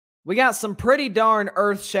We got some pretty darn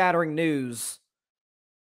earth-shattering news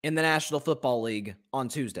in the National Football League on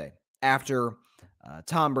Tuesday after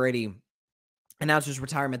Tom Brady announced his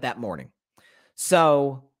retirement that morning.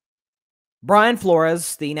 So, Brian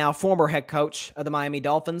Flores, the now former head coach of the Miami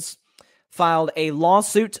Dolphins, filed a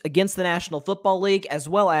lawsuit against the National Football League as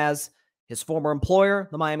well as his former employer,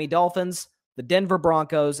 the Miami Dolphins, the Denver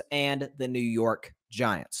Broncos, and the New York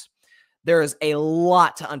Giants. There is a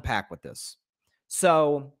lot to unpack with this.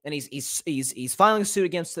 So, and he's filing a suit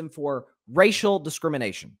against them for racial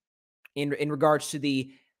discrimination in regards to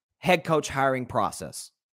the head coach hiring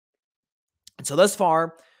process. And so thus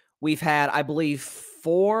far, we've had, I believe,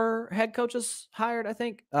 4 head coaches hired, I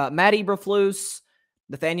think. Matt Eberflus,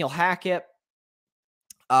 Nathaniel Hackett,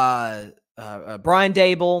 Brian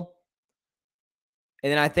Dable,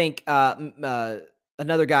 and then I think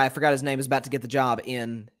another guy, I forgot his name, is about to get the job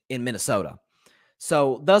in Minnesota.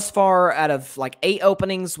 So thus far, out of like 8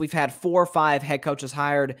 openings, we've had 4 or 5 head coaches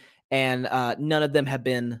hired, and none of them have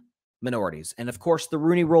been minorities. And of course, the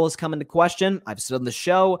Rooney Rule has come into question. I've said on the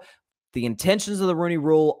show, the intentions of the Rooney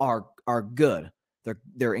Rule are good.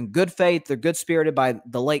 They're in good faith. They're good spirited by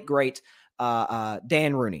the late great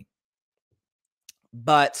Dan Rooney.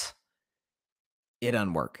 But it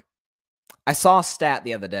doesn't work. I saw a stat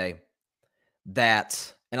the other day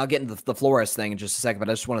that, and I'll get into the Flores thing in just a second, but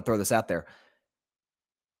I just want to throw this out there.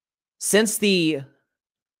 Since the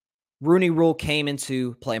Rooney Rule came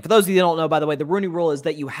into play, and for those of you who don't know, by the way, the Rooney Rule is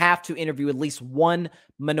that you have to interview at least one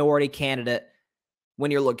minority candidate when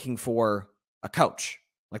you're looking for a coach.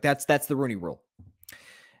 Like that's the Rooney Rule.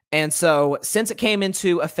 And so since it came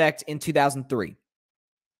into effect in 2003,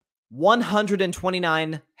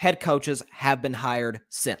 129 head coaches have been hired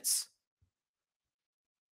since.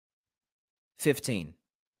 15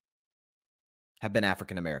 have been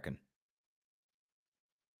African American.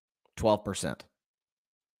 12%.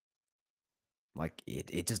 Like,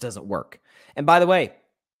 it just doesn't work. And by the way,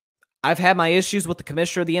 I've had my issues with the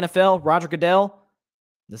commissioner of the NFL, Roger Goodell.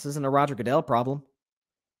 This isn't a Roger Goodell problem.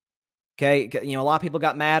 Okay, a lot of people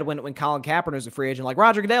got mad when Colin Kaepernick was a free agent. Like,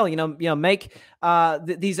 Roger Goodell, make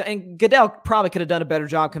these, and Goodell probably could have done a better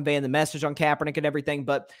job conveying the message on Kaepernick and everything.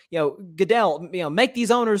 But Goodell, make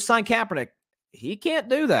these owners sign Kaepernick. He can't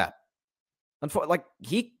do that. Like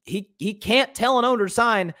he can't tell an owner to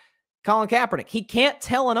sign Colin Kaepernick. He can't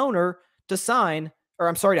tell an owner to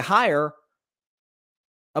to hire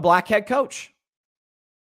a black head coach.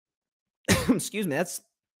 Excuse me. That's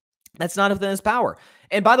not within his power.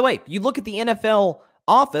 And by the way, you look at the NFL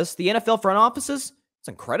office, the NFL front offices, it's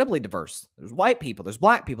incredibly diverse. There's white people, there's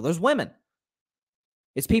black people, there's women.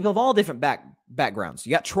 It's people of all different backgrounds.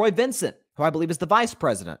 You got Troy Vincent, who I believe is the vice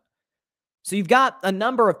president. So you've got a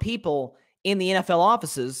number of people in the NFL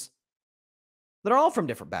offices that are all from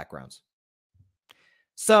different backgrounds.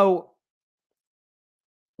 So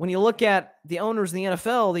when you look at the owners in the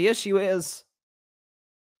NFL, the issue is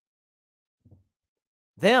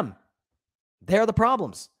them. They're the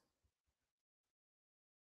problems.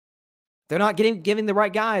 They're not giving the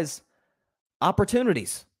right guys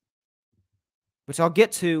opportunities, which I'll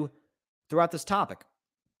get to throughout this topic.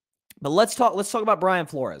 But let's talk about Brian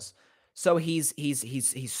Flores. So he's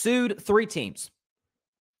sued 3 teams.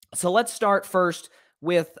 So let's start first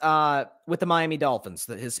with the Miami Dolphins,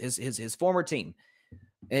 his former team.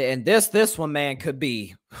 And this one, man, could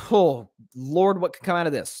be, oh Lord, what could come out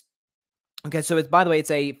of this? Okay, so by the way, it's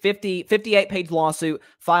a 58-page lawsuit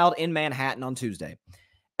filed in Manhattan on Tuesday.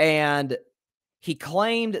 And he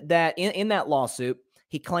claimed that in that lawsuit,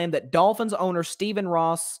 he claimed that Dolphins owner Stephen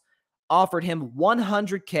Ross offered him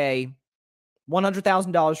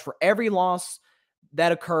 $100,000 for every loss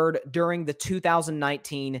that occurred during the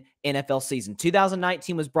 2019 NFL season.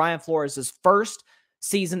 2019 was Brian Flores' first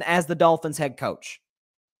season as the Dolphins head coach.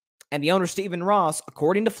 And the owner, Stephen Ross,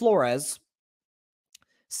 according to Flores,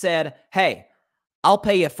 said, hey, I'll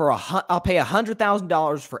pay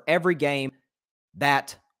 $100,000 for every game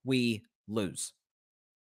that we lose.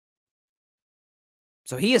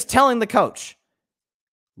 So he is telling the coach,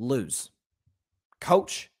 lose.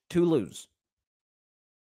 Coach to lose.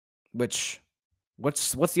 Which,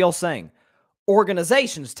 what's the old saying?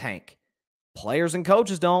 Organizations tank. Players and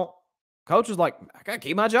coaches don't. Coaches like, I got to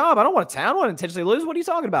keep my job. I don't want to intentionally lose. What are you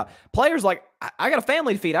talking about? Players like, I got a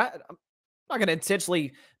family to feed. I'm not going to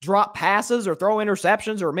intentionally drop passes or throw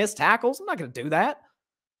interceptions or miss tackles. I'm not going to do that.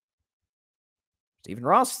 Stephen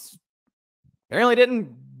Ross apparently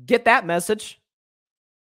didn't get that message,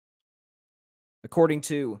 according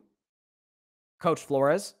to Coach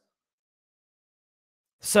Flores.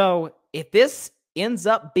 So if this ends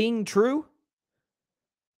up being true,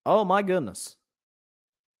 oh my goodness.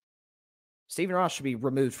 Stephen Ross should be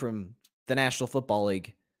removed from the National Football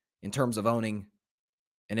League in terms of owning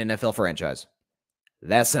an NFL franchise.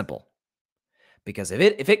 That's simple. Because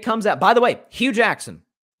if it comes out, by the way, Hugh Jackson,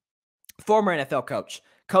 former NFL coach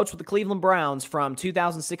with the Cleveland Browns from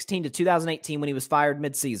 2016 to 2018 when he was fired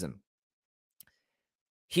midseason.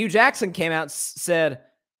 Hugh Jackson came out and said,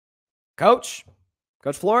 Coach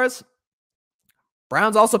Flores,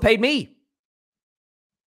 Browns also paid me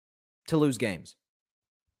to lose games.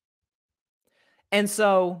 And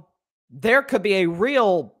so there could be a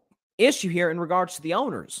real issue here in regards to the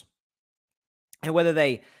owners and whether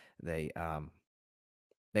they paid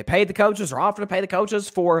the coaches or offered to pay the coaches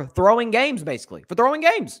for throwing games, basically, for throwing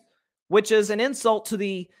games, which is an insult to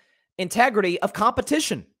the integrity of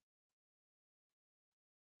competition.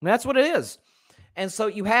 And that's what it is. And so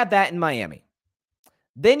you have that in Miami.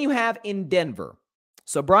 Then you have in Denver.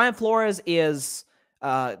 So Brian Flores is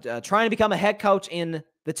trying to become a head coach in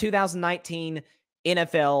the 2019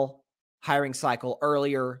 NFL hiring cycle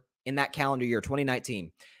earlier in that calendar year,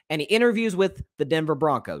 2019. And he interviews with the Denver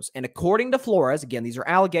Broncos. And according to Flores, again, these are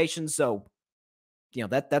allegations, so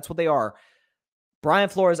that's what they are. Brian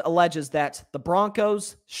Flores alleges that the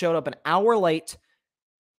Broncos showed up an hour late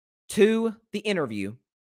to the interview,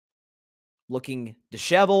 looking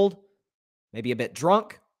disheveled, maybe a bit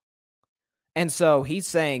drunk. And so he's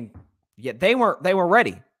saying, yeah, they weren't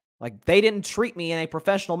ready. Like, they didn't treat me in a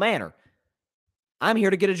professional manner. I'm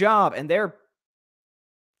here to get a job, and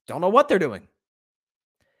don't know what they're doing.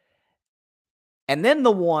 And then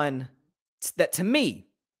the one that to me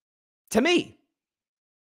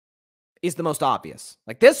is the most obvious.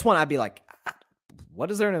 Like, this one, I'd be like,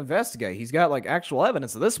 what is there to investigate? He's got like actual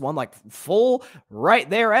evidence of this one, like full right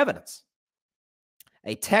there evidence.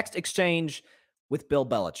 A text exchange with Bill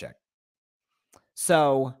Belichick.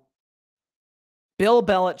 So Bill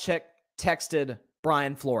Belichick texted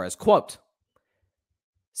Brian Flores, quote,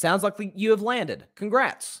 "Sounds like you have landed.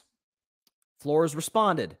 Congrats." Flores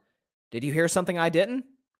responded, "Did you hear something I didn't?"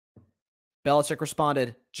 Belichick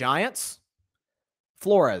responded, "Giants?"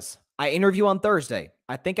 Flores, "I interview on Thursday.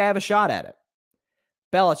 I think I have a shot at it."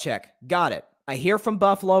 Belichick, "Got it. I hear from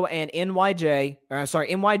Buffalo and NYG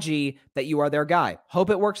that you are their guy.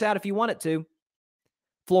 Hope it works out if you want it to."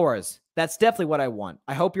 Flores, "That's definitely what I want.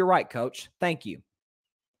 I hope you're right, coach. Thank you."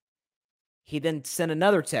 He then sent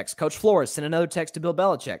another text. Coach Flores sent another text to Bill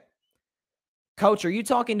Belichick. "Coach, are you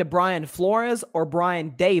talking to Brian Flores or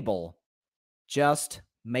Brian Dable? Just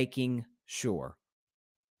making sure."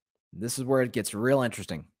 This is where it gets real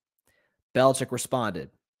interesting. Belichick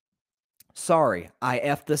responded, "Sorry, I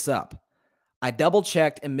effed this up. I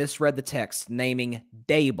double-checked and misread the text naming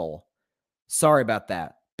Dable. Sorry about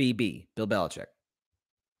that. BB, Bill Belichick."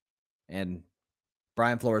 And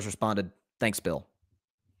Brian Flores responded, "Thanks, Bill."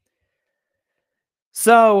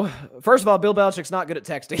 So, first of all, Bill Belichick's not good at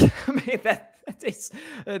texting. I mean,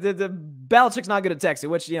 the Belichick's not good at texting,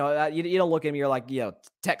 which, you don't look at him, you're like,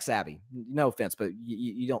 tech savvy. No offense, but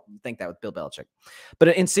you don't think that with Bill Belichick.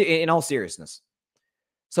 But in all seriousness.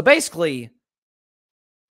 So basically,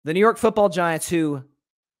 the New York Football Giants, who,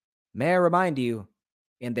 may I remind you,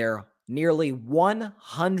 in their nearly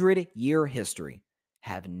 100-year history,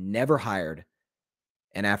 have never hired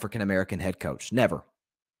an African-American head coach. Never.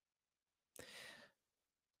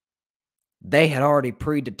 They had already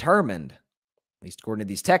predetermined, at least according to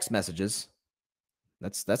these text messages,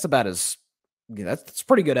 that's about as, that's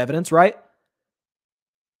pretty good evidence, right?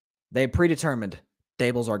 They predetermined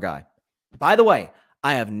Dable's our guy. By the way,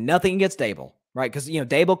 I have nothing against Dable, right? Because,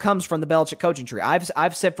 Dable comes from the Belichick coaching tree.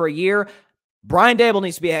 I've said for a year, Brian Dable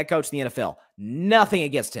needs to be a head coach in the NFL. Nothing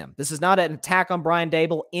against him. This is not an attack on Brian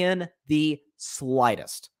Dable in the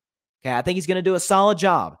slightest. Okay, I think he's going to do a solid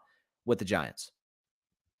job with the Giants.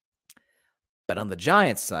 But on the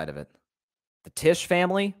Giants side of it, the Tisch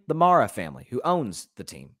family, the Mara family, who owns the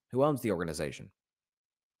team, who owns the organization.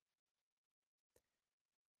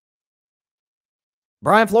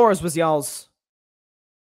 Brian Flores was y'all's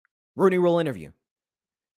Rooney Rule interview.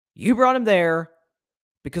 You brought him there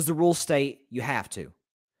because the rules state you have to.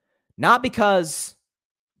 Not because,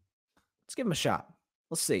 let's give him a shot.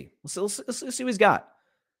 Let's see. Let's see what he's got.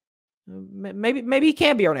 Maybe he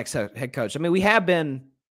can be our next head coach. I mean, we have been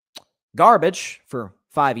garbage for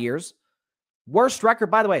 5 years. Worst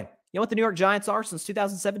record, by the way. You know what the New York Giants are since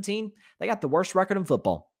 2017? They got the worst record in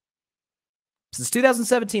football. Since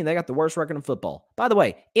 2017, they got the worst record in football. By the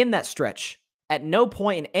way, in that stretch, at no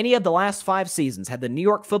point in any of the last 5 seasons had the New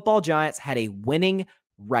York Football Giants had a winning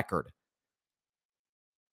record.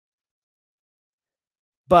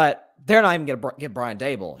 But they're not even going to give Brian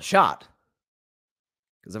Dable a shot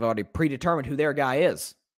because they've already predetermined who their guy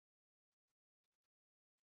is.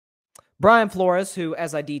 Brian Flores, who,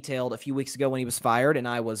 as I detailed a few weeks ago when he was fired, and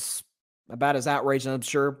I was about as outraged, and I'm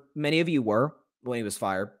sure many of you were when he was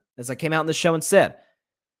fired, as I came out in the show and said,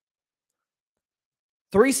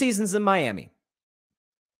 3 seasons in Miami,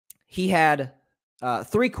 he had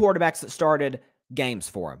 3 quarterbacks that started games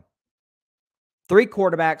for him. 3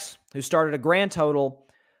 quarterbacks who started a grand total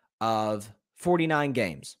of 49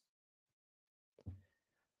 games.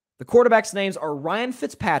 The quarterbacks' names are Ryan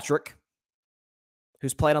Fitzpatrick,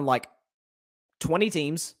 who's played on like 20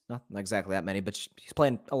 teams. Not exactly that many, but he's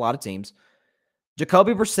playing a lot of teams.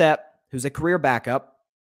 Jacoby Brissett, who's a career backup.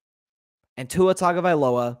 And Tua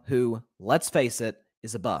Tagovailoa, who, let's face it,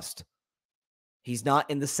 is a bust. He's not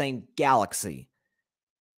in the same galaxy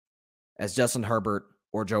as Justin Herbert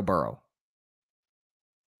or Joe Burrow.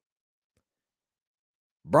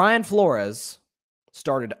 Brian Flores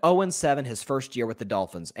started 0-7 his first year with the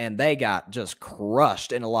Dolphins, and they got just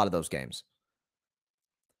crushed in a lot of those games.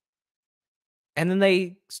 And then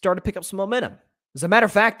they started to pick up some momentum. As a matter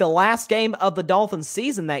of fact, the last game of the Dolphins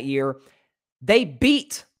season that year, they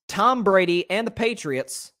beat Tom Brady and the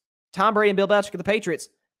Patriots. Tom Brady and Bill Belichick and the Patriots.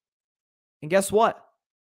 And guess what?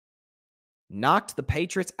 Knocked the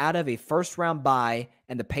Patriots out of a first-round bye,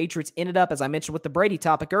 and the Patriots ended up, as I mentioned with the Brady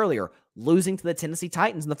topic earlier, losing to the Tennessee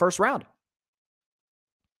Titans in the first round.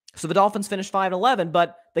 So the Dolphins finished 5-11,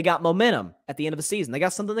 but they got momentum at the end of the season. They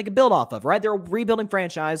got something they could build off of, right? They're a rebuilding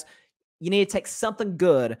franchise. You need to take something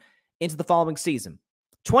good into the following season.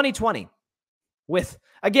 2020 with,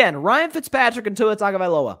 again, Ryan Fitzpatrick and Tua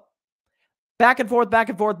Tagovailoa. Back and forth, back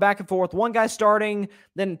and forth, back and forth. One guy starting,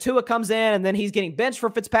 then Tua comes in, and then he's getting benched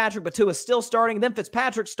for Fitzpatrick, but Tua's still starting. Then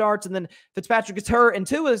Fitzpatrick starts, and then Fitzpatrick gets hurt, and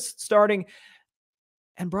Tua's starting.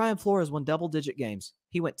 And Brian Flores won double-digit games.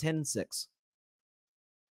 He went 10-6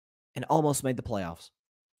 and almost made the playoffs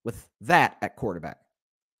with that at quarterback.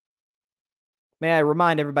 May I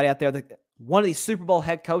remind everybody out there that one of these Super Bowl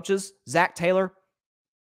head coaches, Zach Taylor,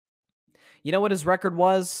 you know what his record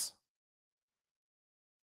was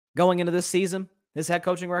going into this season? His head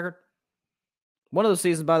coaching record? One of those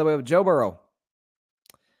seasons, by the way, with Joe Burrow.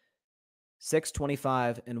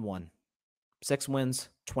 6-25-1. 6 wins,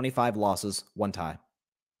 25 losses, 1 tie.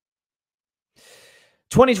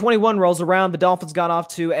 2021 rolls around. The Dolphins got off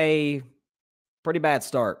to a pretty bad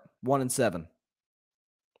start, 1-7.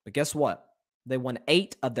 But guess what? They won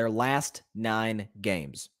 8 of their last 9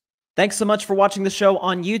 games. Thanks so much for watching the show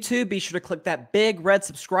on YouTube. Be sure to click that big red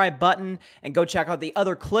subscribe button and go check out the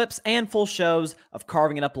other clips and full shows of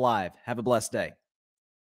Carving It Up Live. Have a blessed day.